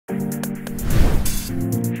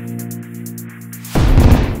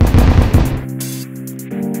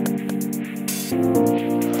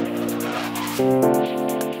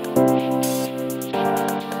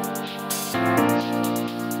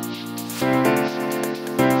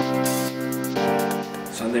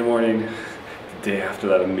Monday morning, the day after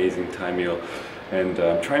that amazing Thai meal, and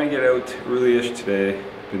I'm trying to get out early-ish today.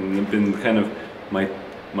 Been kind of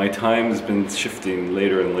my time's been shifting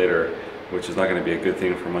later and later, which is not going to be a good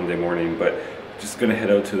thing for Monday morning. But just gonna head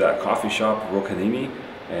out to that coffee shop, Rokanini,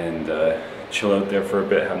 and chill out there for a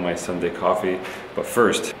bit, have my Sunday coffee. But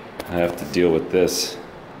first, I have to deal with this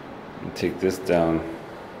and take this down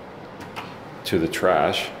to the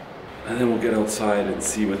trash, and then we'll get outside and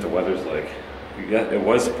see what the weather's like. Yeah, it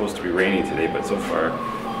was supposed to be raining today, but so far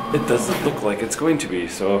it doesn't look like it's going to be.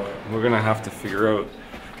 So we're gonna have to figure out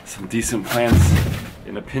some decent plans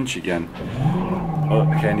in a pinch again. Oh,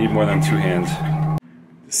 okay, I need more than 2 hands.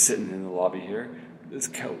 Just sitting in the lobby here, this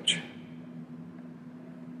couch,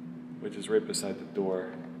 which is right beside the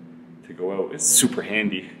door to go out. It's super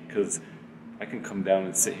handy because I can come down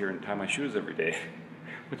and sit here and tie my shoes every day,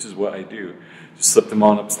 which is what I do. Just slip them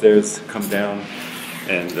on upstairs, come down,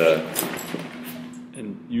 and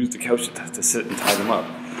use the couch to sit and tie them up.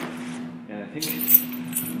 And I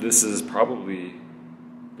think this is probably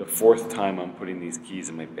the 4th time I'm putting these keys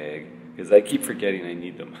in my bag, because I keep forgetting I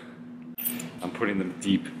need them. I'm putting them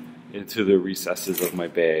deep into the recesses of my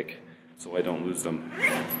bag so I don't lose them,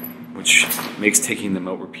 which makes taking them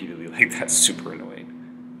out repeatedly like that super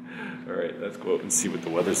annoying. Alright, let's go out and see what the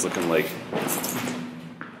weather's looking like.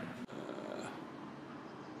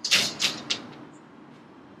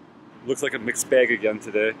 Looks like a mixed bag again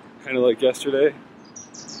today, kind of like yesterday.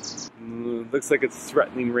 Looks like it's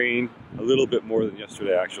threatening rain a little bit more than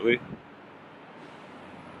yesterday, actually.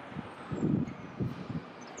 And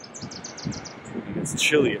it's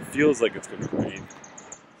chilly, it feels like it's going to rain.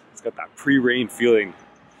 It's got that pre-rain feeling.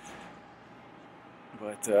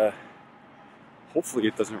 But hopefully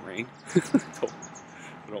it doesn't rain.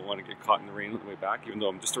 I don't want to get caught in the rain on the way back, even though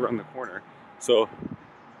I'm just around the corner. So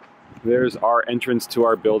there's our entrance to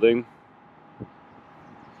our building,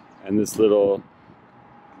 and this little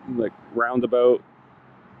like roundabout,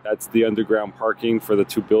 that's the underground parking for the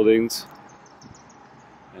 2 buildings.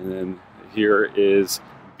 And then here is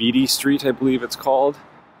Beaty Street, I believe it's called.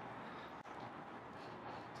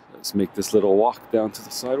 Let's make this little walk down to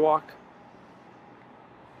the sidewalk.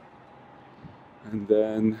 And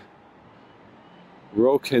then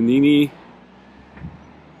Rokanini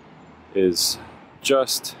is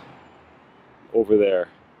just over there.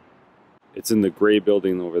 It's in the gray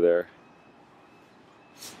building over there.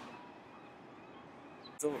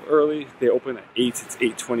 It's a little early. They open at 8. It's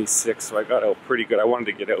 8:26, so I got out pretty good. I wanted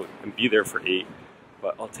to get out and be there for 8,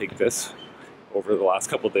 but I'll take this over the last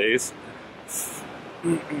couple days.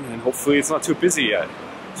 And hopefully it's not too busy yet.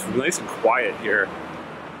 It's nice and quiet here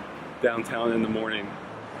downtown in the morning.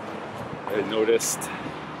 I noticed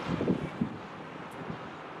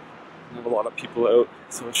not a lot of people out,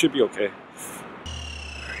 so it should be okay.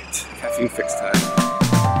 Alright, caffeine fix time.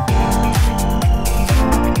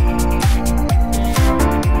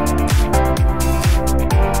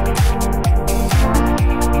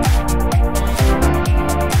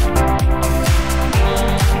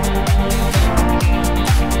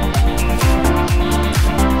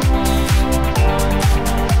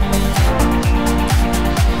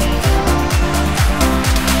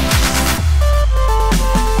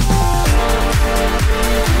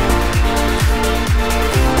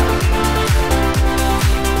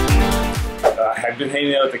 I've been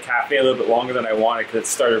hanging out at the cafe a little bit longer than I wanted because it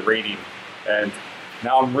started raining, and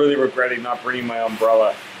now I'm really regretting not bringing my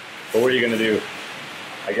umbrella. But what are you gonna do?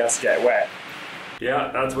 I guess get wet.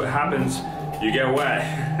 Yeah, that's what happens. You get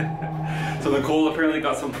wet. So Nicole apparently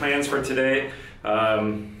got some plans for today.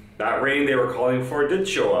 That rain they were calling for did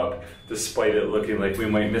show up, despite it looking like we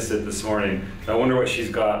might miss it this morning. I wonder what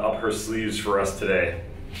she's got up her sleeves for us today.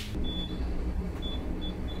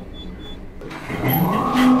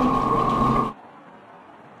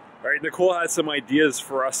 Alright, Nicole had some ideas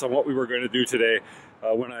for us on what we were going to do today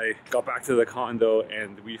when I got back to the condo,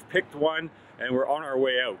 and we've picked one and we're on our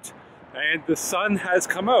way out. And the sun has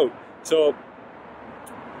come out, so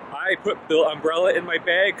I put the umbrella in my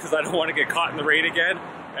bag because I don't want to get caught in the rain again,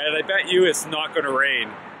 and I bet you it's not going to rain.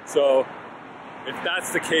 So if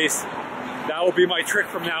that's the case, that will be my trick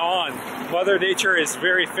from now on. Mother Nature is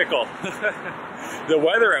very fickle. The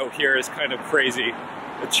weather out here is kind of crazy.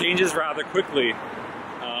 It changes rather quickly.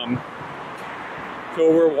 So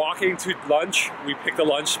we're walking to lunch. We picked a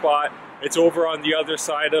lunch spot. It's over on the other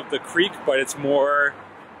side of the creek, but it's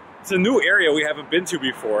a new area we haven't been to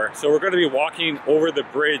before. So we're going to be walking over the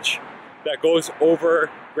bridge that goes over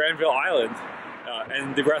Granville Island,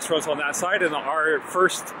 and the restaurant's on that side, and our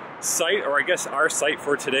first site, or I guess our site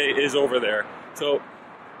for today, is over there. So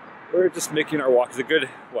we're just making our walk. It's a good,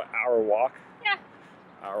 what, hour walk? Yeah.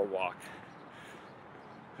 Hour walk.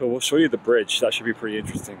 So we'll show you the bridge. That should be pretty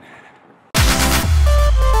interesting.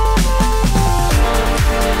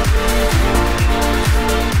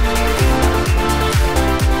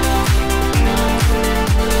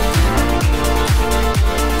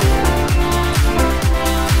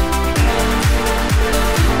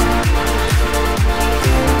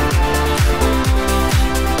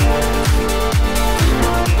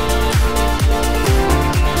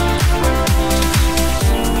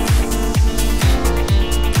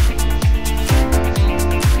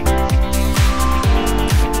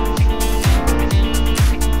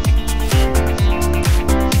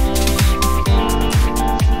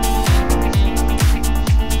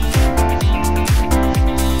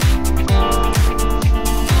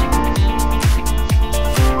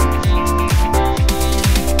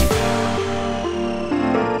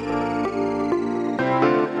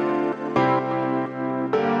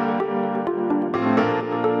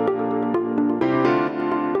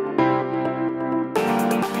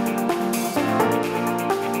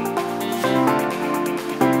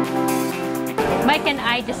 Mike and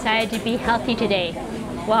I decided to be healthy today.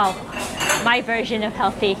 Well, my version of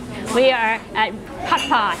healthy. We are at Pot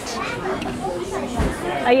Pot.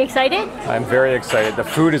 Are you excited? I'm very excited. The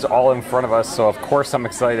food is all in front of us, so of course I'm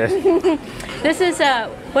excited. This is,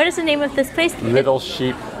 what is the name of this place? Little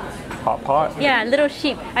Sheep Pot Pot? Yeah, Little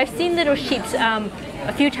Sheep. I've seen Little Sheeps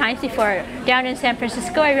a few times before. Down in San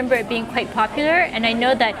Francisco, I remember it being quite popular, and I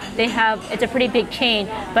know that they have, it's a pretty big chain,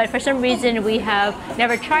 but for some reason we have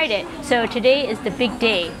never tried it. So today is the big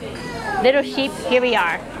day. Little Sheep, here we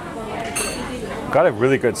are. Got a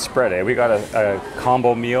really good spread, eh? We got a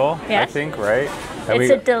combo meal, yes. I think, right? And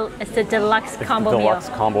it's a deluxe combo meal. Deluxe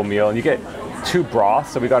combo meal, and you get 2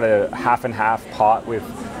 broths. So we got a half and half pot with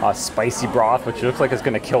spicy broth, which looks like it's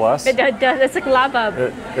going to kill us. It does. It's like lava.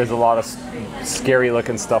 There's a lot of scary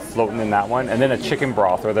looking stuff floating in that one, and then a chicken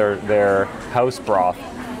broth or their house broth.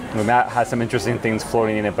 And that has some interesting things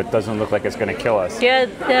floating in it, but doesn't look like it's going to kill us. Yeah,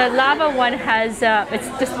 the lava one has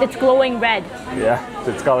it's glowing red. Yeah,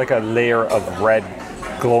 it's got like a layer of red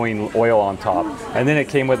glowing oil on top, and then it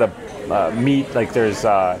came with a meat, like there's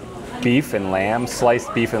beef and lamb,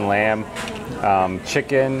 sliced beef and lamb,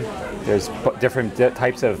 chicken. There's different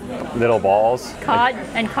types of little balls. Cod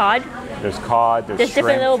and cod. There's cod. There's shrimp.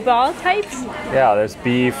 Different little ball types. Yeah, there's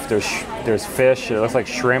beef. There's fish. It looks like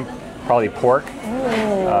shrimp, probably pork.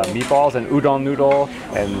 Meatballs and udon noodle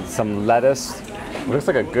and some lettuce. It looks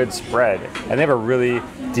like a good spread. And they have a really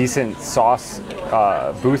decent sauce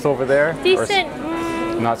booth over there. Decent.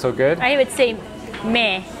 Not so good. I would say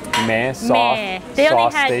meh. Meh.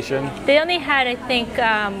 Sauce station. They only had, I think,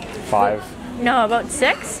 5. No, about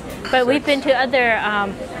 6. But 6. We've been to other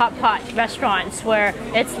hot pot restaurants where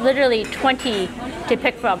it's literally 20 to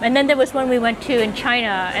pick from. And then there was one we went to in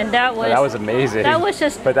China, and that was amazing. That was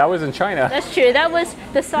just. But that was in China. That's true. That was,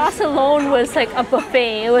 the sauce alone was like a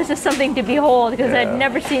buffet. It was just something to behold because I'd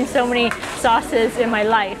never seen so many sauces in my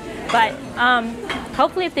life. But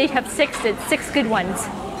hopefully, if they have 6, it's 6 good ones.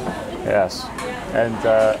 Yes. And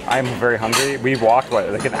I'm very hungry. We walked,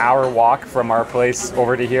 like an hour walk from our place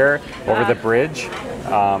over to here, over the bridge.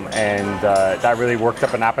 And that really worked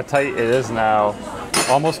up an appetite. It is now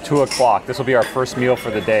almost 2 o'clock. This will be our first meal for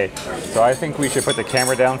the day. So I think we should put the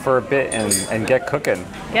camera down for a bit and get cooking.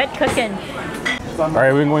 Get cooking. All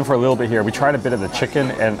right, we've been going for a little bit here. We tried a bit of the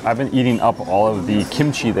chicken, and I've been eating up all of the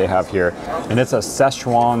kimchi they have here. And it's a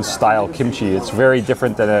Szechuan style kimchi. It's very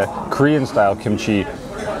different than a Korean style kimchi.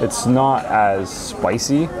 It's not as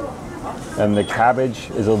spicy, and the cabbage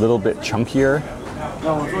is a little bit chunkier,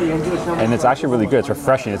 and it's actually really good. It's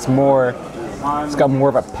refreshing. It's got more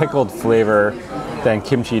of a pickled flavor than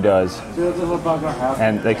kimchi does,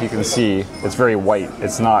 and like you can see, it's very white.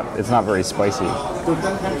 It's not very spicy,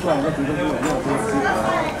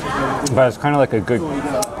 but it's kind of like a good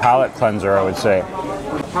palate cleanser, I would say.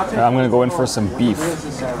 And I'm gonna go in for some beef.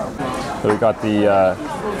 So we got the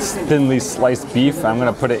thinly sliced beef. I'm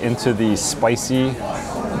gonna put it into the spicy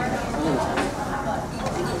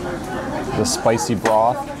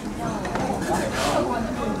broth.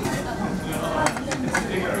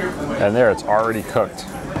 And there, it's already cooked.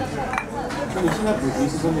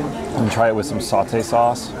 And try it with some sauté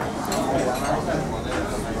sauce.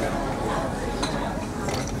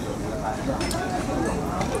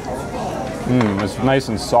 It's nice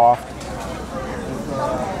and soft.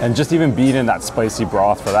 And just even being in that spicy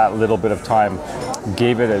broth for that little bit of time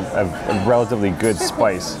gave it a relatively good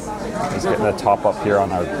spice. Just getting the top up here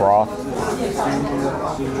on our broth.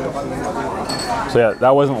 So yeah,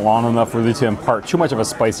 that wasn't long enough really to impart too much of a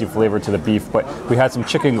spicy flavor to the beef, but we had some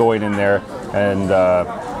chicken going in there, and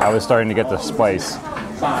I was starting to get the spice.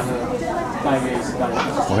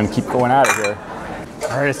 We're gonna keep going at it here.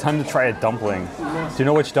 All right, it's time to try a dumpling. Do you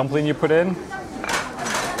know which dumpling you put in?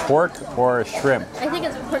 Pork or shrimp? I think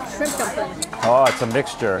it's pork shrimp dumpling. Oh, it's a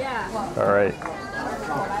mixture. Yeah. All right.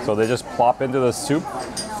 So they just plop into the soup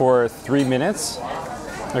for 3 minutes,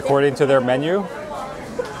 according to their menu.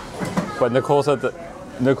 But Nicole said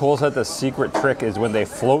the secret trick is when they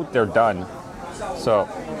float, they're done. So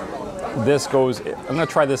this goes. I'm gonna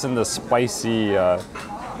try this in the spicy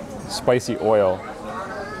oil.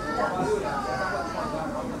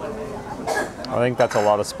 I think that's a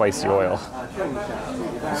lot of spicy oil.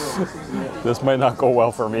 This might not go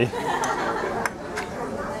well for me.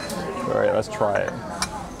 All right, let's try it.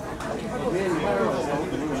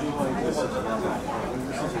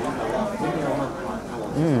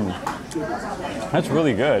 That's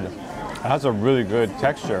really good. It has a really good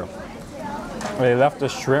texture. They left the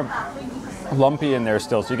shrimp lumpy in there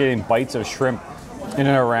still, so you're getting bites of shrimp in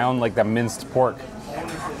and around like the minced pork.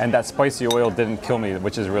 And that spicy oil didn't kill me,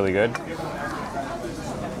 which is really good.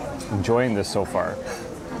 Enjoying this so far.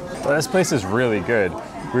 But this place is really good.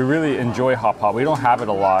 We really enjoy hot pot. We don't have it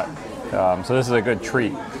a lot, so this is a good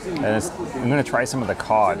treat. And I'm gonna try some of the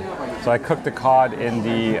cod. So I cooked the cod in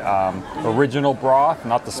the original broth,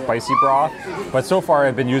 not the spicy broth. But so far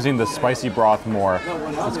I've been using the spicy broth more.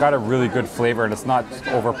 It's got a really good flavor and it's not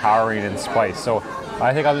overpowering in spice. So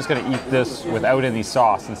I think I'm just gonna eat this without any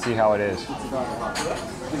sauce and see how it is.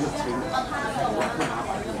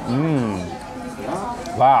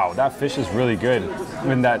 Wow, that fish is really good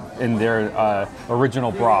in their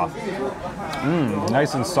original broth.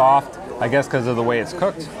 Nice and soft. I guess because of the way it's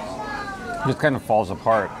cooked, it just kind of falls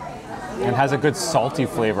apart. And has a good salty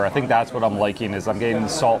flavor. I think that's what I'm liking, is I'm getting the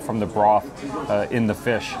salt from the broth in the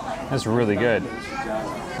fish. That's really good.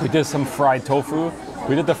 We did some fried tofu.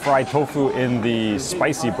 We did the fried tofu in the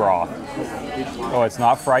spicy broth. Oh, it's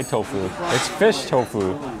not fried tofu. It's fish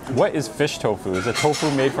tofu. What is fish tofu? Is it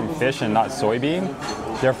tofu made from fish and not soybean?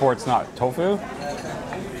 Therefore, it's not tofu?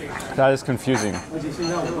 That is confusing.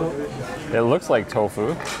 It looks like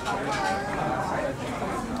tofu.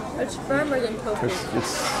 It's firmer than tofu.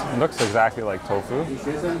 It looks exactly like tofu.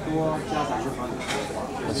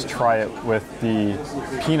 Let's try it with the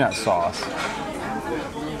peanut sauce.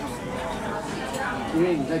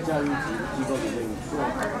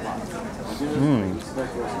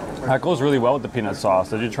 That goes really well with the peanut sauce.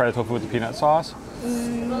 Did you try the tofu with the peanut sauce?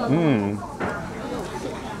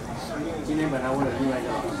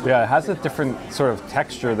 Yeah, it has a different sort of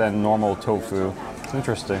texture than normal tofu. It's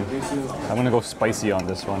interesting. I'm gonna go spicy on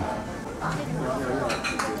this one.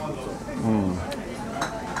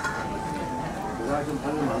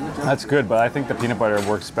 That's good, but I think the peanut butter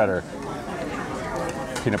works better.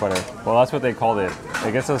 Peanut butter. Well, that's what they called it.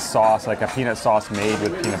 I guess a sauce, like a peanut sauce made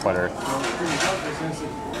with peanut butter.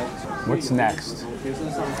 What's next?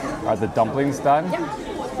 Are the dumplings done? Yeah,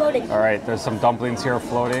 floating. All right, there's some dumplings here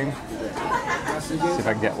floating. See if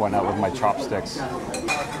I can get one out with my chopsticks.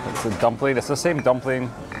 It's a dumpling. It's the same dumpling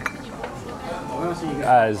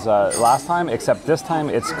as last time, except this time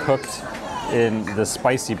it's cooked in the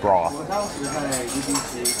spicy broth.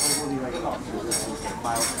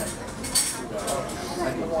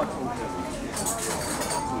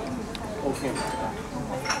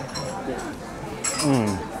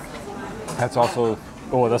 That's also,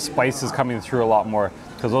 oh, the spice is coming through a lot more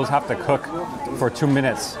because those have to cook for 2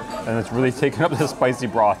 minutes and it's really taking up the spicy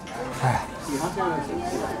broth.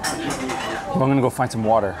 I'm gonna go find some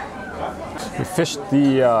water. We fished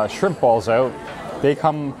the shrimp balls out. They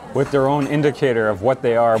come with their own indicator of what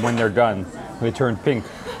they are when they're done. They turn pink.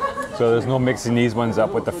 So there's no mixing these ones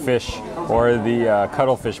up with the fish or the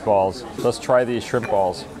cuttlefish balls. Let's try these shrimp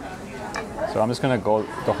balls. So I'm just gonna go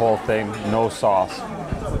the whole thing, no sauce.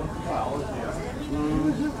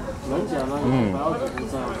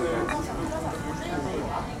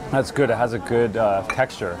 That's good, it has a good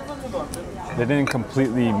texture. They didn't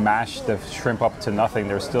completely mash the shrimp up to nothing.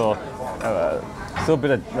 There's still a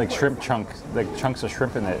bit of like shrimp chunks of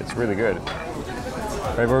shrimp in it. It's really good.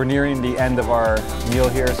 Right, we're nearing the end of our meal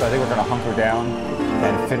here, so I think we're gonna hunker down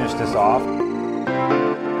and finish this off.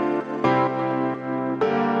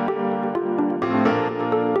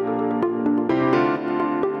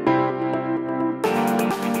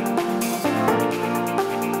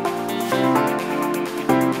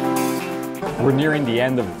 We're nearing the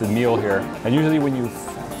end of the meal here, and usually when you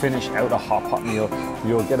finish out a hot pot meal,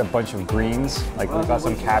 you'll get a bunch of greens. Like we've got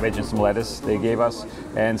some cabbage and some lettuce they gave us,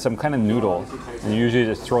 and some kind of noodle. And you usually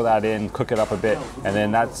just throw that in, cook it up a bit, and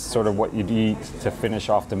then that's sort of what you'd eat to finish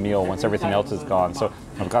off the meal once everything else is gone. So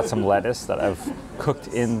I've got some lettuce that I've cooked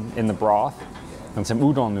in the broth, and some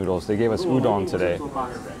udon noodles. They gave us udon today.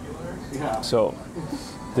 So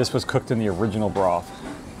this was cooked in the original broth.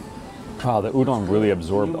 Wow, the udon really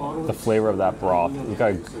absorbed the flavor of that broth. It's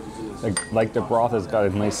got like the broth has got a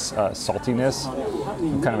nice saltiness,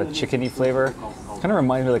 kind of a chickeny flavor. Kind of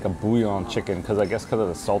reminds me like a bouillon chicken, because of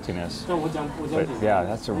the saltiness. But yeah,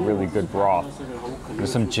 that's a really good broth.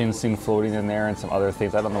 There's some ginseng floating in there and some other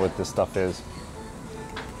things. I don't know what this stuff is.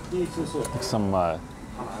 Like some, it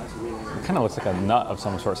kind of looks like a nut of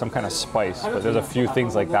some sort, some kind of spice. But there's a few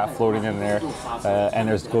things like that floating in there. And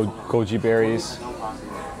there's goji berries,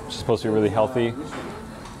 which is supposed to be really healthy.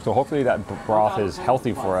 So hopefully that broth is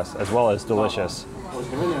healthy for us as well as delicious.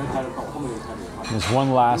 There's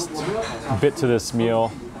one last bit to this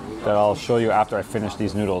meal that I'll show you after I finish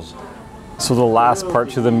these noodles. So the last part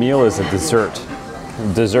to the meal is a dessert.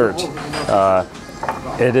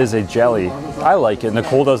 It is a jelly. I like it.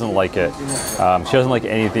 Nicole doesn't like it. She doesn't like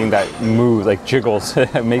anything that moves, like jiggles.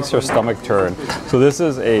 It makes her stomach turn. So this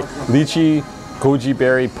is a lychee goji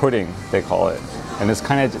berry pudding, they call it. And it's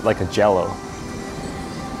kind of like a jello.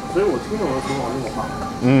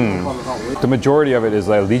 The majority of it is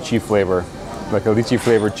like lychee flavor, like a lychee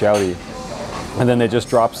flavored jelly. And then they just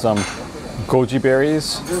drop some goji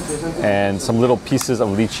berries and some little pieces of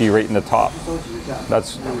lychee right in the top.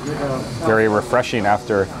 That's very refreshing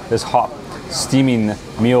after this hot, steaming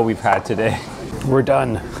meal we've had today. We're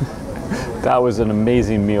done. That was an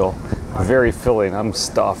amazing meal. Very filling. I'm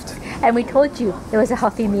stuffed. And we told you it was a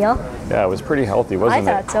healthy meal. Yeah, it was pretty healthy, wasn't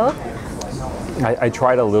it? I thought so. I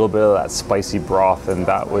tried a little bit of that spicy broth, and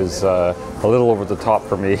that was a little over the top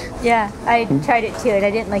for me. Yeah, I tried it too, and I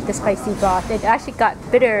didn't like the spicy broth. It actually got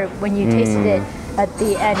bitter when you tasted it at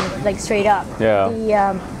the end, like straight up. Yeah.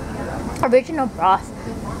 The original broth,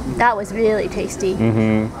 that was really tasty.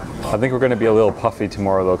 I think we're going to be a little puffy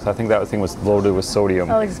tomorrow, though, because I think that thing was loaded with sodium.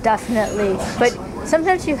 Oh, it's definitely. But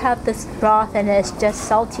sometimes you have this broth and it's just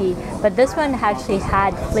salty, but this one actually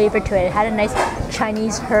had flavor to it. It had a nice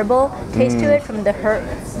Chinese herbal taste to it from the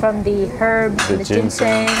herbs, and the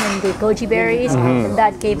ginseng and the goji berries. And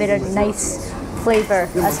that gave it a nice flavor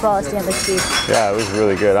as well as the other two. Yeah, it was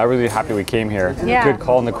really good. I'm really happy we came here. Yeah. Good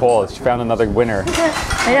call, Nicole. She found another winner.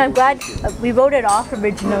 And I'm glad we wrote it off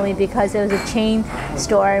originally because it was a chain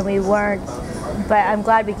store and we weren't, but I'm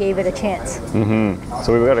glad we gave it a chance.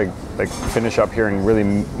 So we've got to like finish up here and really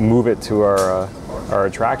move it to our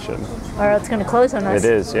attraction. Or it's going to close on us.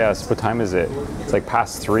 It is, yes. What time is it? It's like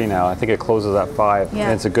past 3 now. I think it closes at 5. Yeah.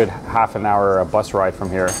 And it's a good half an hour bus ride from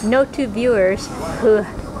here. Note to viewers who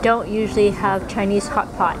don't usually have Chinese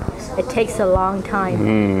hot pot. It takes a long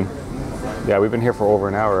time. Yeah, we've been here for over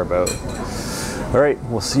an hour about. All right,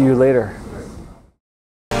 we'll see you later.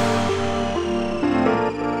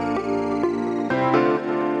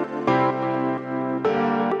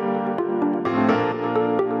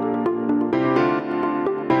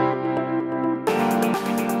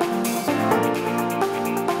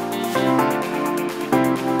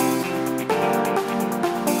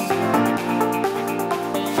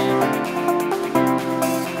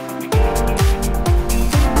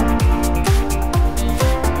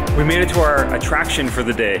 We made it to our attraction for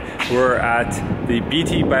the day. We're at the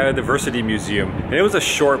Beaty Biodiversity Museum. And it was a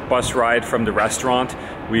short bus ride from the restaurant.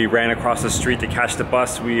 We ran across the street to catch the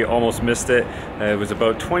bus. We almost missed it. It was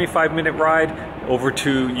about a 25-minute ride over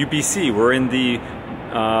to UBC. We're in the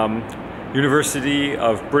University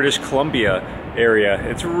of British Columbia area.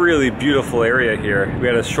 It's a really beautiful area here. We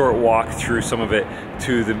had a short walk through some of it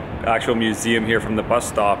to the actual museum here from the bus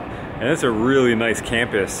stop. And it's a really nice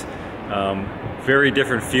campus. Very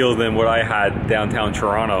different feel than what I had downtown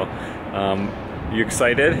Toronto. You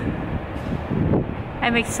excited?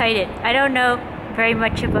 I'm excited. I don't know very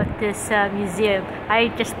much about this museum. I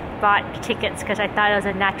just bought tickets because I thought it was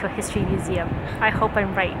a natural history museum. I hope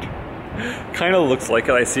I'm right. Kind of looks like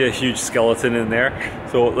it. I see a huge skeleton in there.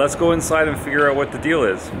 So let's go inside and figure out what the deal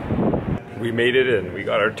is. We made it in. We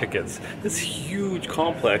got our tickets. This huge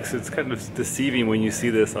complex. It's kind of deceiving when you see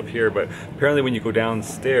this up here, but apparently when you go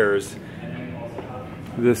downstairs,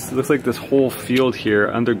 this looks like this whole field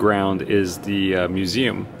here underground is the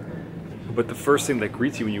museum. But the first thing that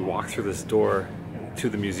greets you when you walk through this door to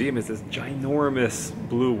the museum is this ginormous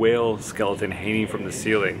blue whale skeleton hanging from the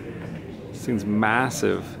ceiling. This thing's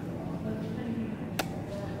massive.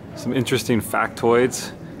 Some interesting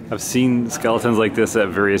factoids. I've seen skeletons like this at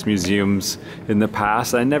various museums in the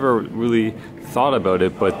past. I never really thought about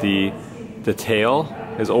it, but the tail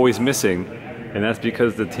is always missing. And that's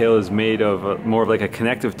because the tail is made of more of like a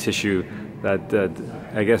connective tissue that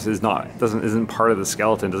I guess isn't part of the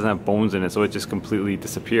skeleton, doesn't have bones in it, so it just completely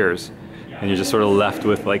disappears. And you're just sort of left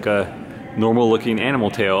with like a normal looking animal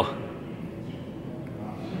tail.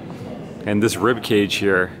 And this rib cage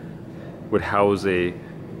here would house a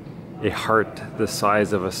heart the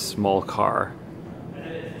size of a small car.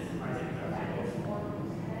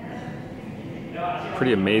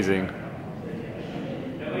 Pretty amazing.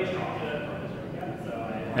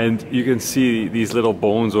 And you can see these little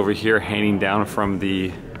bones over here hanging down from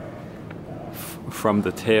the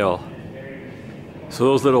tail. So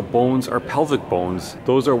those little bones are pelvic bones.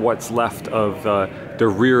 Those are what's left of the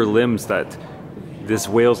rear limbs that this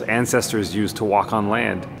whale's ancestors used to walk on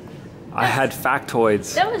land. I had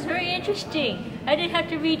factoids. That was very interesting. I didn't have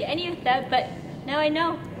to read any of that, but now I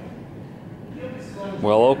know.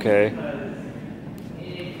 Well, okay.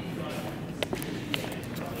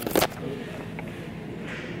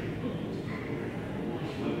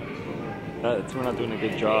 We're not doing a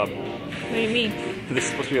good job. What do you mean? This is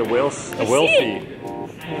supposed to be a whale feed.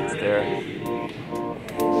 It's there.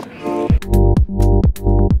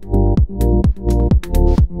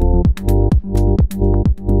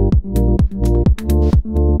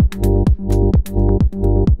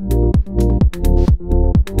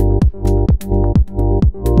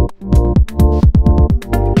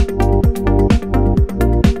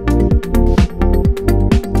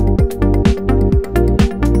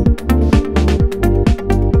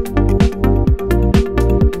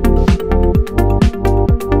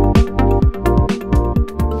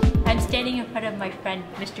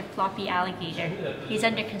 Alligator. He's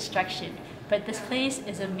under construction, but this place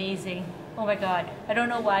is amazing. Oh my god, I don't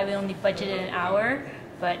know why we only budgeted an hour,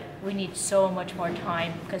 but we need so much more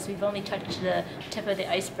time because we've only touched the tip of the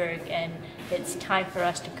iceberg and it's time for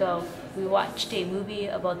us to go. We watched a movie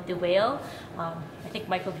about the whale. I think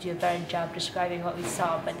Michael would do a better job describing what we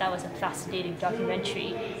saw, but that was a fascinating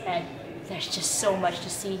documentary and there's just so much to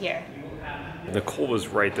see here. Nicole was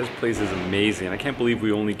right, this place is amazing. I can't believe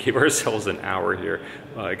we only gave ourselves an hour here.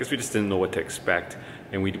 I guess we just didn't know what to expect.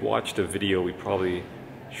 And we'd watched a video we probably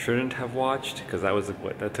shouldn't have watched because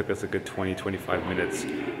that took us a good 20-25 minutes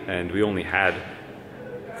and we only had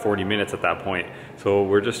 40 minutes at that point. So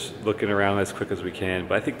we're just looking around as quick as we can.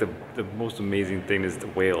 But I think the most amazing thing is the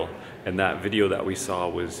whale. And that video that we saw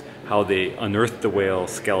was how they unearthed the whale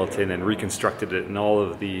skeleton and reconstructed it and all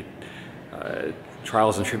of the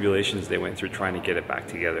trials and tribulations they went through trying to get it back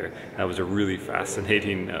together. That was a really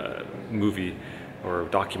fascinating movie or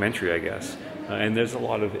documentary, I guess. And there's a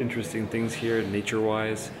lot of interesting things here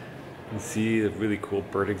nature-wise. You can see a really cool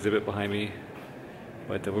bird exhibit behind me.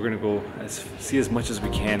 But we're gonna go see as much as we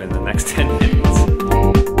can in the next 10 minutes.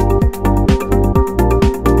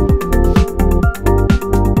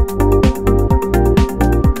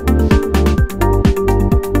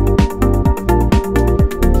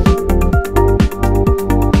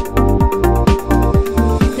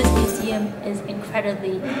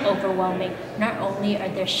 Overwhelming. Not only are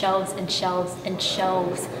there shelves and shelves and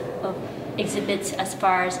shelves of exhibits as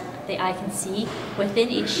far as the eye can see, within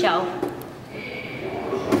each shelf,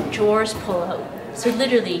 drawers pull out. So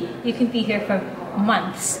literally, you can be here for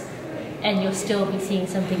months and you'll still be seeing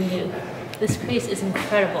something new. This place is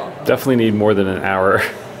incredible. Definitely need more than an hour.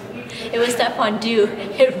 It was that fondue.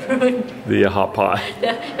 It ruined the hot pot.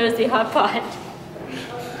 It was the hot pot.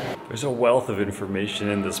 There's a wealth of information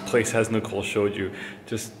in this place, as Nicole showed you.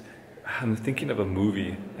 I'm thinking of a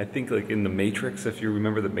movie. I think like in The Matrix, if you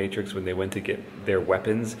remember The Matrix, when they went to get their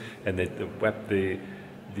weapons and the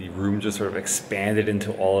room just sort of expanded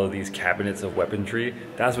into all of these cabinets of weaponry.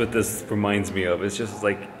 That's what this reminds me of. It's just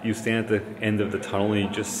like you stand at the end of the tunnel and you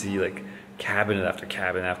just see like cabinet after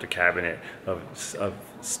cabinet after cabinet of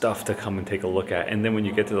stuff to come and take a look at. And then when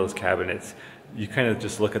you get to those cabinets, you kind of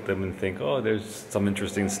just look at them and think, oh, there's some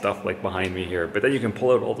interesting stuff like behind me here. But then you can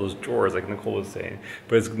pull out all those drawers like Nicole was saying.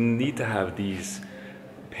 But it's neat to have these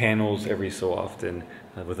panels every so often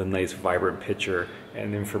with a nice vibrant picture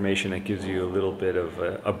and information that gives you a little bit of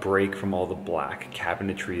a break from all the black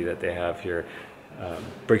cabinetry that they have here.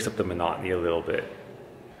 Breaks up the monotony a little bit.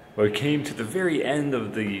 Well, we came to the very end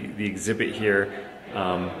of the exhibit here.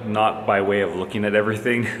 Not by way of looking at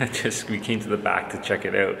everything, we came to the back to check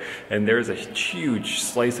it out. And there's a huge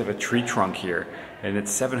slice of a tree trunk here, and it's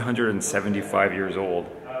 775 years old,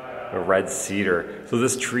 a red cedar. So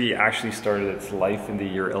this tree actually started its life in the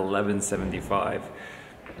year 1175.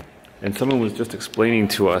 And someone was just explaining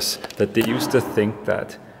to us that they used to think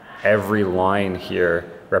that every line here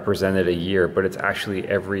represented a year, but it's actually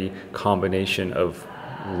every combination of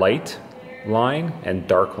light line and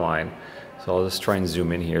dark line. So I'll just try and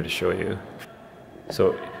zoom in here to show you.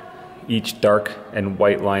 So each dark and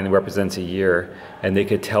white line represents a year, and they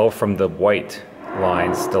could tell from the white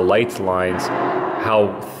lines, the light lines,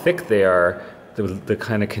 how thick they are, the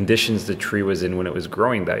kind of conditions the tree was in when it was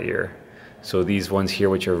growing that year. So these ones here,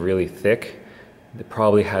 which are really thick, They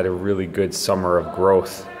probably had a really good summer of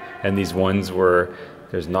growth, and these ones were,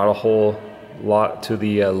 there's not a whole lot to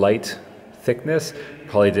the light thickness,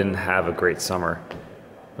 probably didn't have a great summer.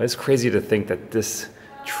 But it's crazy to think that this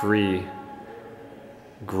tree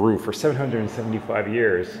grew for 775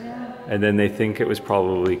 years, and then they think it was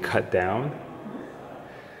probably cut down,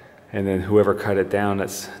 and then whoever cut it down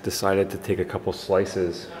has decided to take a couple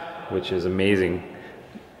slices, which is amazing.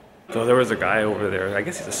 So there was a guy over there, I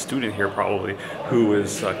guess he's a student here probably, who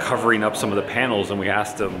was covering up some of the panels, and we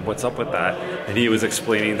asked him what's up with that, and he was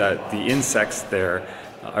explaining that the insects there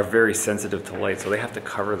are very sensitive to light, so they have to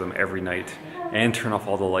cover them every night and turn off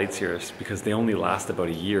all the lights here because they only last about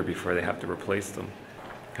a year before they have to replace them.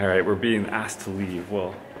 All right, we're being asked to leave.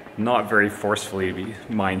 Well, not very forcefully,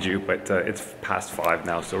 mind you, but it's past 5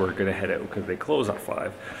 now, so we're gonna head out because they close at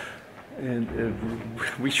 5. And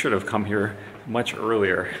we should have come here much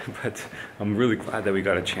earlier, but I'm really glad that we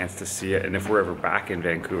got a chance to see it. And if we're ever back in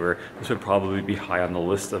Vancouver, this would probably be high on the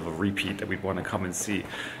list of a repeat that we'd want to come and see.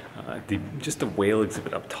 Just the whale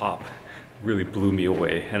exhibit up top really blew me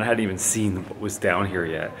away, and I hadn't even seen what was down here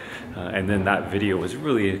yet. And then that video was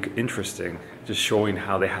really interesting, just showing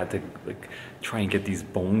how they had to like try and get these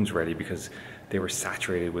bones ready because they were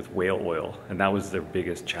saturated with whale oil, and that was their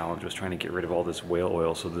biggest challenge, was trying to get rid of all this whale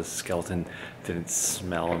oil so the skeleton didn't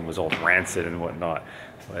smell and was all rancid and whatnot.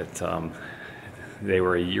 But they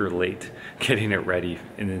were a year late getting it ready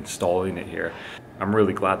and installing it here. I'm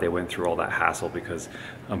really glad they went through all that hassle because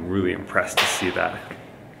I'm really impressed to see that.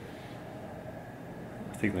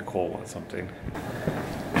 I think Nicole wants something.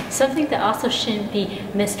 Something that also shouldn't be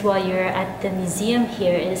missed while you're at the museum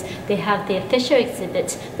here is they have the official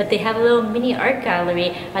exhibits, but they have a little mini art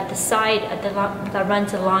gallery at the side that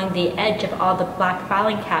runs along the edge of all the black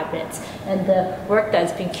filing cabinets. And the work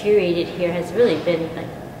that's been curated here has really been like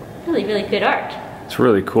really, really good art. It's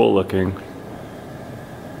really cool looking.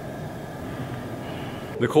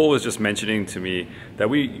 Nicole was just mentioning to me that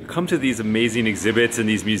we come to these amazing exhibits and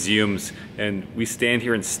these museums and we stand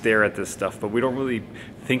here and stare at this stuff, but we don't really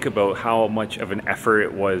think about how much of an effort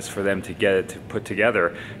it was for them to get it to put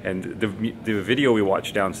together. And the video we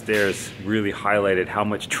watched downstairs really highlighted how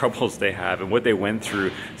much troubles they have and what they went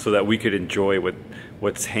through so that we could enjoy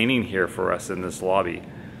what's hanging here for us in this lobby.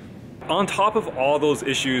 On top of all those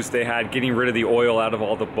issues they had getting rid of the oil out of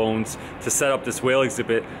all the bones to set up this whale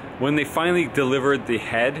exhibit, when they finally delivered the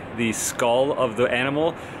head, the skull of the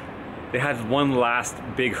animal, they had one last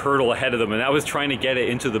big hurdle ahead of them, and that was trying to get it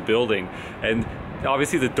into the building. And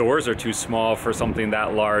obviously the doors are too small for something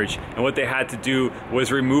that large, and what they had to do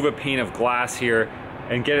was remove a pane of glass here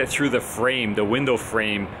and get it through the frame, the window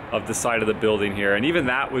frame of the side of the building here. And even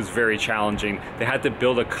that was very challenging. They had to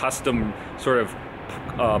build a custom sort of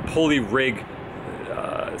pulley rig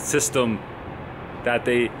system that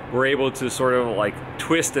they were able to sort of like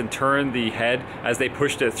twist and turn the head as they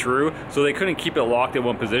pushed it through, so they couldn't keep it locked in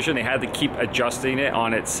one position. They had to keep adjusting it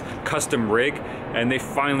on its custom rig, and they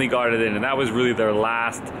finally got it in, and that was really their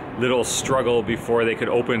last little struggle before they could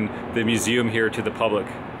open the museum here to the public.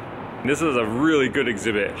 This is a really good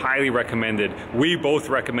exhibit, highly recommended. We both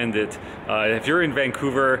recommend it. If you're in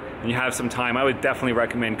Vancouver and you have some time, I would definitely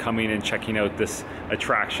recommend coming and checking out this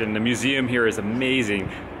attraction. The museum here is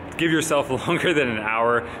amazing. Give yourself longer than an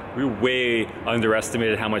hour. We way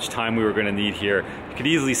underestimated how much time we were going to need here. You could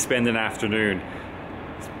easily spend an afternoon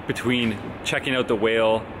between checking out the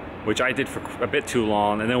whale, which I did for a bit too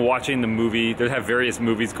long, and then watching the movie. They have various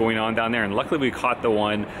movies going on down there, and luckily we caught the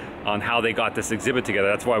one on how they got this exhibit together.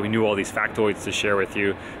 That's why we knew all these factoids to share with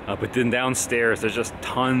you. But then downstairs, there's just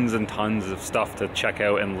tons and tons of stuff to check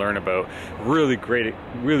out and learn about. Really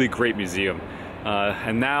great museum.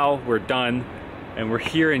 And now we're done, and we're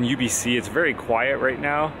here in UBC. It's very quiet right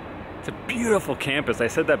now. It's a beautiful campus. I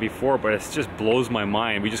said that before, but it just blows my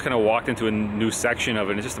mind. We just kind of walked into a new section of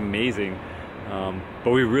it, and it's just amazing.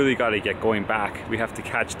 But we really got to get going back. We have to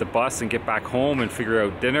catch the bus and get back home and figure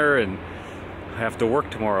out dinner, and I have to work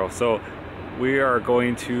tomorrow. So we are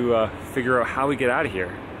going to figure out how we get out of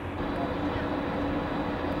here.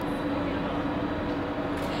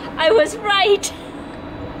 I was right!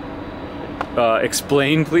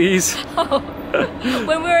 Explain, please. When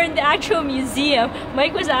we were in the actual museum,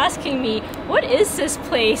 Mike was asking me, what is this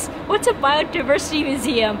place? What's a biodiversity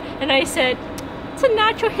museum? And I said, it's a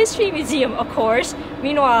natural history museum, of course.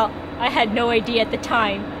 Meanwhile, I had no idea at the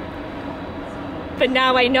time. But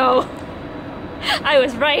now I know. I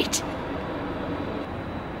was right.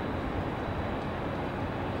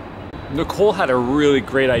 Nicole had a really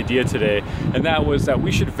great idea today, and that was that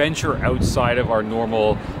we should venture outside of our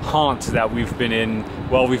normal haunt that we've been in.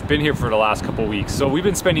 Well, we've been here for the last couple weeks, so we've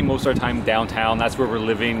been spending most of our time downtown. That's where we're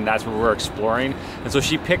living, that's where we're exploring. And so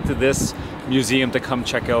she picked this museum to come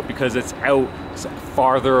check out because it's out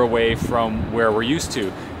farther away from where we're used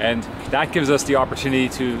to, and that gives us the opportunity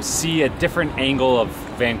to see a different angle of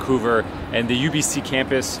Vancouver, and the UBC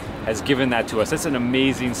campus has given that to us. It's an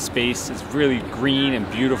amazing space. It's really green and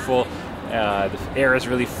beautiful. The air is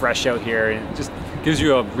really fresh out here, and it just gives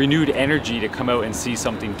you a renewed energy to come out and see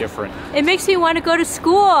something different. It makes me want to go to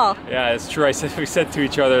school. Yeah, it's true. We said to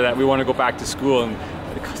each other that we want to go back to school and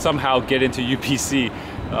somehow get into UPC.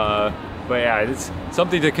 But yeah, it's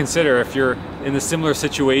something to consider if you're in a similar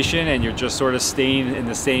situation and you're just sort of staying in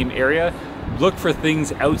the same area. Look for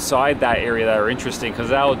things outside that area that are interesting, because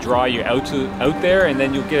that'll draw you out there, and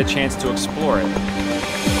then you'll get a chance to explore it.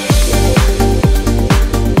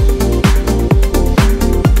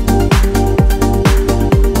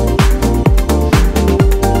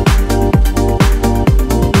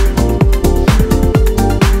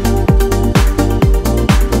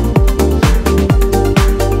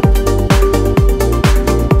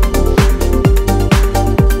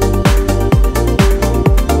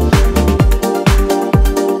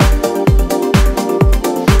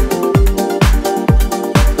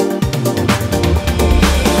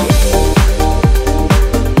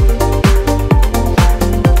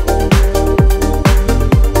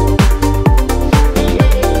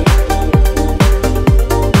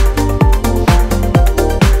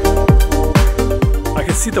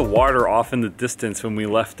 See the water off in the distance when we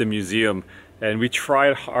left the museum, and we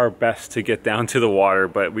tried our best to get down to the water,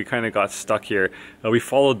 but we kind of got stuck here. We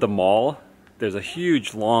followed the mall. There's a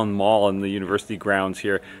huge long mall in the university grounds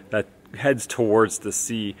here that heads towards the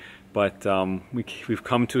sea, but we've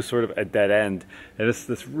come to sort of a dead end, and it's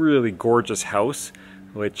this really gorgeous house,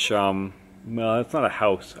 which well, it's not a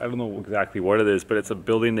house. I don't know exactly what it is, but it's a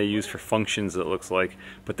building they use for functions, it looks like.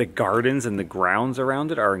 But the gardens and the grounds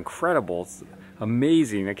around it are incredible. It's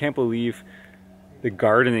amazing. I can't believe the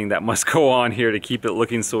gardening that must go on here to keep it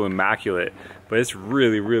looking so immaculate. But it's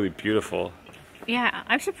really, really beautiful. Yeah,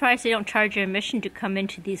 I'm surprised they don't charge you admission to come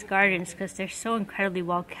into these gardens, because they're so incredibly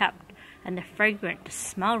well kept. And the fragrant, the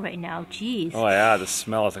smell right now, geez. Oh yeah, the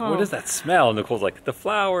smell. I was like, what is that smell? And Nicole's like, the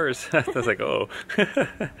flowers. I was like, oh.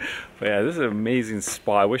 But yeah, this is an amazing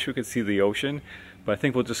spot. I wish we could see the ocean, but I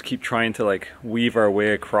think we'll just keep trying to like weave our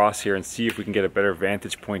way across here and see if we can get a better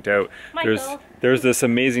vantage point out. There's this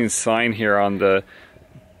amazing sign here on the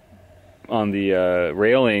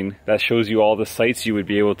railing that shows you all the sights you would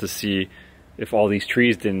be able to see if all these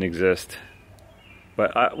trees didn't exist.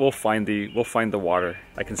 But we'll find the water.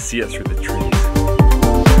 I can see it through the trees.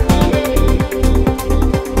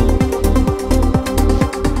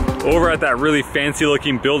 Over at that really fancy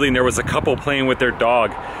looking building, there was a couple playing with their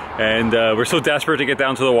dog. And we're so desperate to get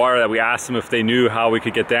down to the water that we asked them if they knew how we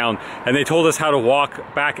could get down. And they told us how to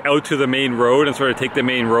walk back out to the main road and sort of take the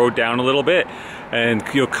main road down a little bit. And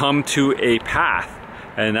you'll come to a path.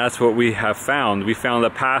 And that's what we have found. We found a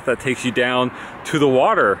path that takes you down to the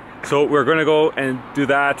water. So we're gonna go and do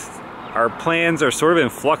that. Our plans are sort of in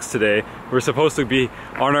flux today. We're supposed to be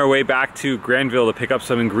on our way back to Granville to pick up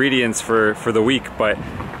some ingredients for the week, but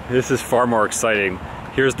this is far more exciting.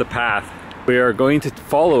 Here's the path. We are going to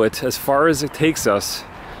follow it as far as it takes us,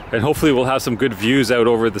 and hopefully we'll have some good views out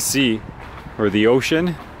over the sea or the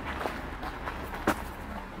ocean.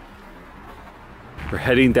 We're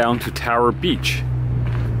heading down to Tower Beach.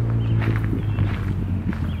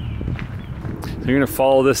 So we're gonna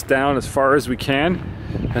follow this down as far as we can,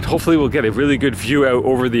 and hopefully we'll get a really good view out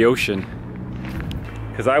over the ocean.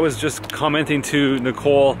 Because I was just commenting to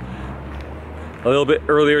Nicole a little bit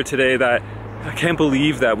earlier today that I can't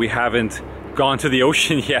believe that we haven't gone to the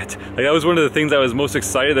ocean yet. Like, that was one of the things I was most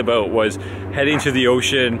excited about, was heading to the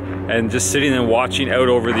ocean and just sitting and watching out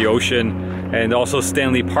over the ocean. And also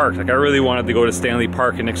Stanley Park. Like, I really wanted to go to Stanley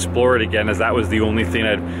Park and explore it again, as that was the only thing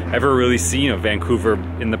I'd ever really seen of Vancouver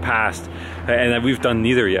in the past. And we've done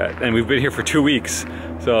neither yet. And we've been here for 2 weeks.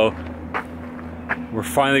 So we're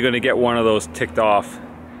finally gonna get one of those ticked off.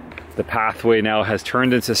 The pathway now has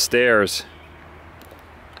turned into stairs.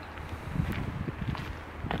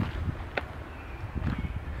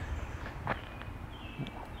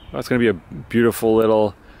 That's gonna be a beautiful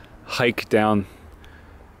little hike down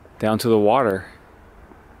to the water.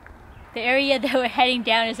 The area that we're heading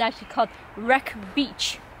down is actually called Wreck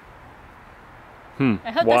Beach.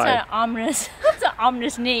 I hope that's not an ominous, that's an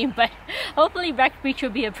ominous name, but hopefully Wreck Beach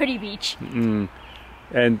will be a pretty beach.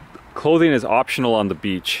 And clothing is optional on the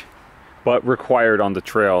beach, but required on the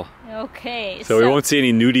trail. Okay. So we won't see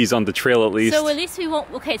any nudies on the trail at least. So at least we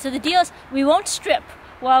won't, okay, so the deal is we won't strip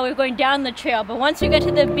while we're going down the trail, but once we get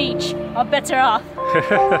to the beach, our bets are off.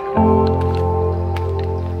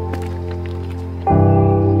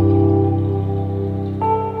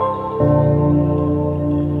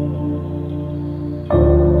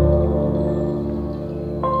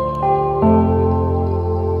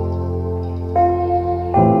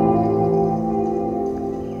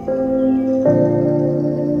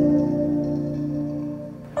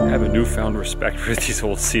 Newfound respect for these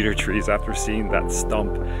old cedar trees after seeing that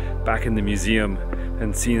stump back in the museum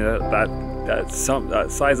and seeing that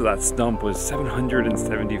size of that stump was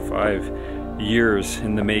 775 years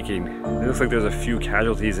in the making. It looks like there's a few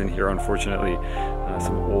casualties in here, unfortunately.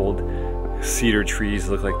 Some old cedar trees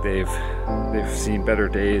look like they've seen better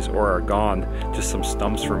days or are gone. Just some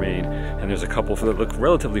stumps remain, and there's a couple that look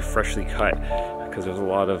relatively freshly cut because there's a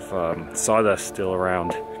lot of sawdust still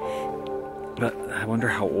around. But I wonder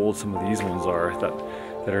how old some of these ones are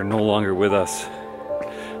that are no longer with us.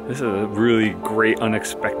 This is a really great,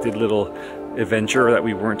 unexpected little adventure that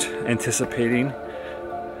we weren't anticipating.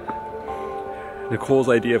 Nicole's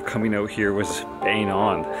idea of coming out here was bang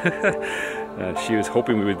on. She was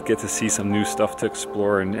hoping we would get to see some new stuff to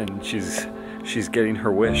explore, and she's getting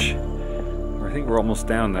her wish. I think we're almost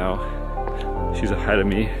down now. She's ahead of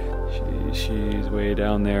me. She's way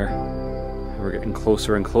down there. We're getting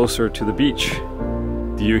closer and closer to the beach.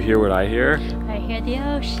 Do you hear what I hear? I hear the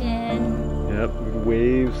ocean. Yep,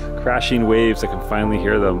 waves, crashing waves. I can finally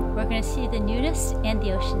hear them. We're gonna see the nudists and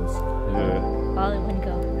the oceans. Yeah. All in one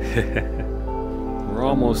go. We're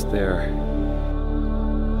almost there.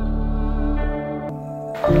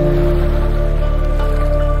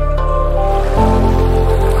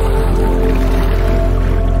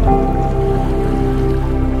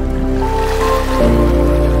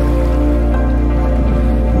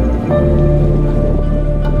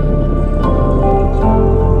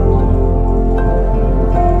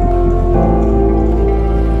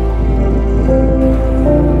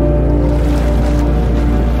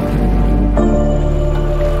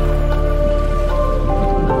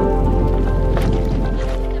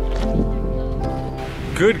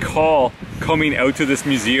 Good call coming out to this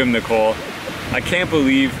museum, Nicole. I can't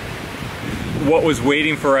believe what was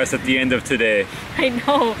waiting for us at the end of today. I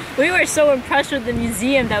know. We were so impressed with the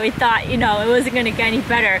museum that we thought, you know, it wasn't going to get any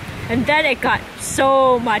better. And then it got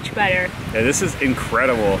so much better. Yeah, this is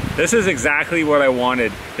incredible. This is exactly what I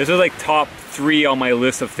wanted. This was like top 3 on my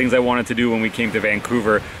list of things I wanted to do when we came to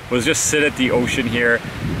Vancouver, was just sit at the ocean here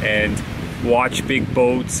and watch big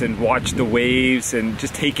boats and watch the waves and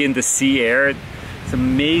just take in the sea air. It's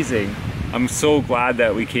amazing. I'm so glad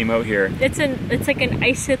that we came out here. It's like an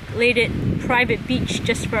isolated private beach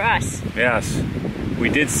just for us. Yes. We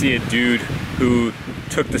did see a dude who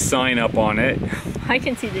took the sign up on it. I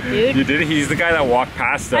can see the dude. You did? He's the guy that walked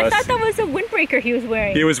past us. I thought that was a windbreaker he was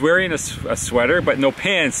wearing. He was wearing a sweater, but no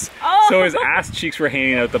pants. Oh. So his ass cheeks were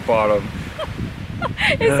hanging out the bottom.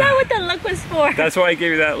 Is that what the look was for? That's why I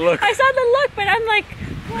gave you that look. I saw the look, but I'm like,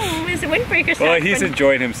 oh, is the windbreaker stuff? Well, he's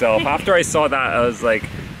enjoying himself. After I saw that, I was like,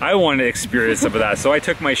 I wanted to experience some of that. So I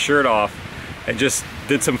took my shirt off and just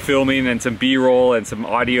did some filming and some B-roll and some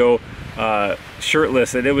audio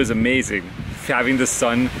shirtless, and it was amazing. Having the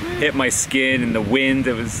sun hit my skin and the wind,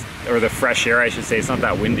 or the fresh air I should say. It's not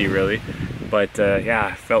that windy really, but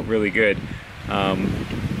yeah, it felt really good.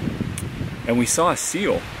 And we saw a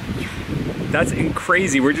seal. That's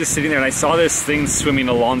crazy. We're just sitting there and I saw this thing swimming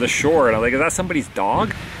along the shore and I'm like, is that somebody's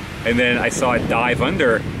dog? And then I saw it dive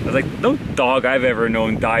under. I was like, no dog I've ever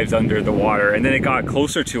known dives under the water. And then it got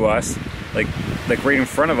closer to us, like right in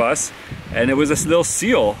front of us, and it was this little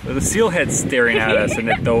seal. The seal head staring at us, and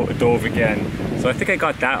it dove again. So I think I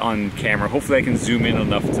got that on camera. Hopefully I can zoom in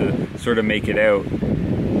enough to sort of make it out.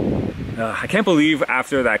 I can't believe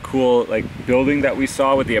after that cool building that we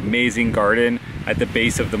saw with the amazing garden at the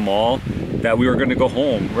base of the mall that we were going to go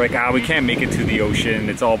home. We're like, we can't make it to the ocean.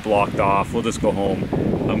 It's all blocked off. We'll just go home.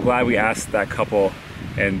 I'm glad we asked that couple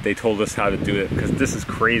and they told us how to do it because this is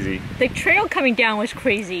crazy. The trail coming down was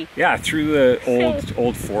crazy. Yeah, through the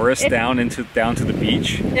old forest down to the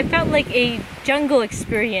beach. It felt like a jungle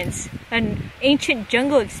experience, an ancient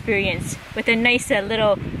jungle experience with a nice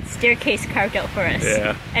little staircase carved out for us.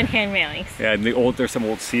 Yeah. And hand railings. Yeah, and there's some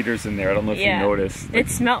old cedars in there. I don't know if you noticed. It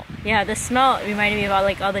smelled. Yeah, the smell reminded me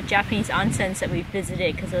about all the Japanese onsens that we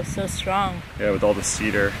visited because it was so strong. Yeah, with all the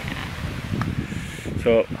cedar.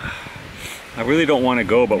 So I really don't want to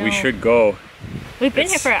go, but we should go. We've been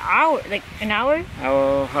here for an hour, an hour?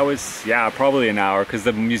 Yeah, probably an hour, because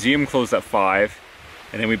the museum closed at 5,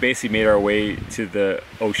 and then we basically made our way to the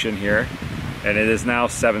ocean here. and it is now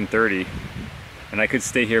 7:30, and I could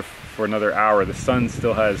stay here for another hour. The sun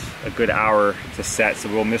still has a good hour to set, so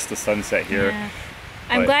we'll miss the sunset here. Yeah.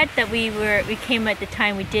 I'm glad that we came at the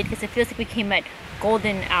time we did, because it feels like we came at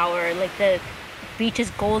golden hour. Like the beach is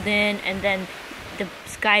golden, and then the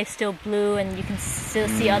sky is still blue, and you can still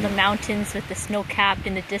see all the mountains with the snow capped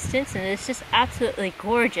in the distance, and it's just absolutely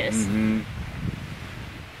gorgeous.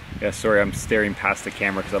 Yeah, sorry, I'm staring past the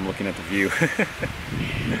camera because I'm looking at the view.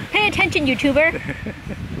 Pay attention, YouTuber.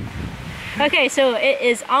 Okay, so it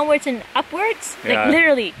is onwards and upwards, like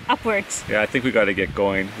literally upwards. Yeah, I think we got to get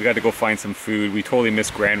going. We got to go find some food. We totally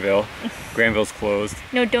missed Granville. Granville's closed.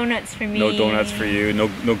 No donuts for me. No donuts for you.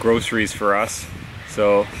 No groceries for us.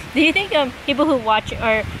 So. Do you think people who watch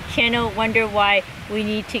our channel wonder why we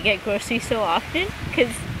need to get groceries so often?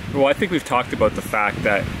 Well, I think we've talked about the fact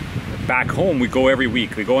that back home we go every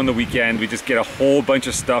week. We go on the weekend. We just get a whole bunch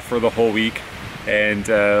of stuff for the whole week, and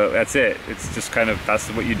that's it. It's just kind of, that's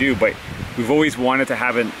what you do. But we've always wanted to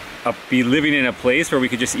have be living in a place where we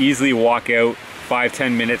could just easily walk out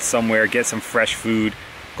 5-10 minutes somewhere, get some fresh food,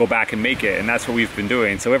 go back and make it, and that's what we've been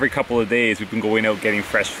doing. So every couple of days we've been going out getting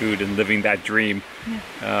fresh food and living that dream.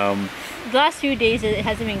 The last few days it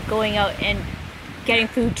hasn't been going out and getting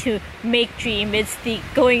food to make dream, it's the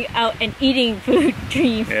going out and eating food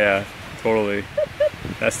dream. Yeah, totally.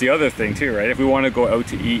 That's the other thing too, right? If we want to go out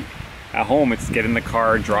to eat at home, it's get in the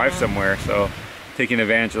car and drive somewhere, so taking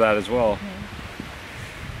advantage of that as well.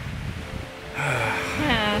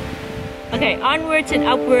 Yeah. Okay, onwards and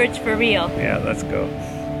upwards for real. Yeah, let's go.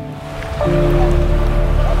 Can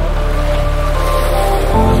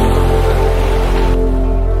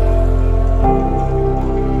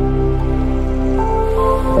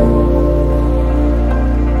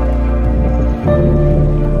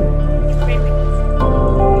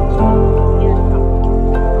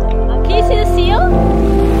you see the seal?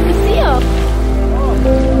 The seal.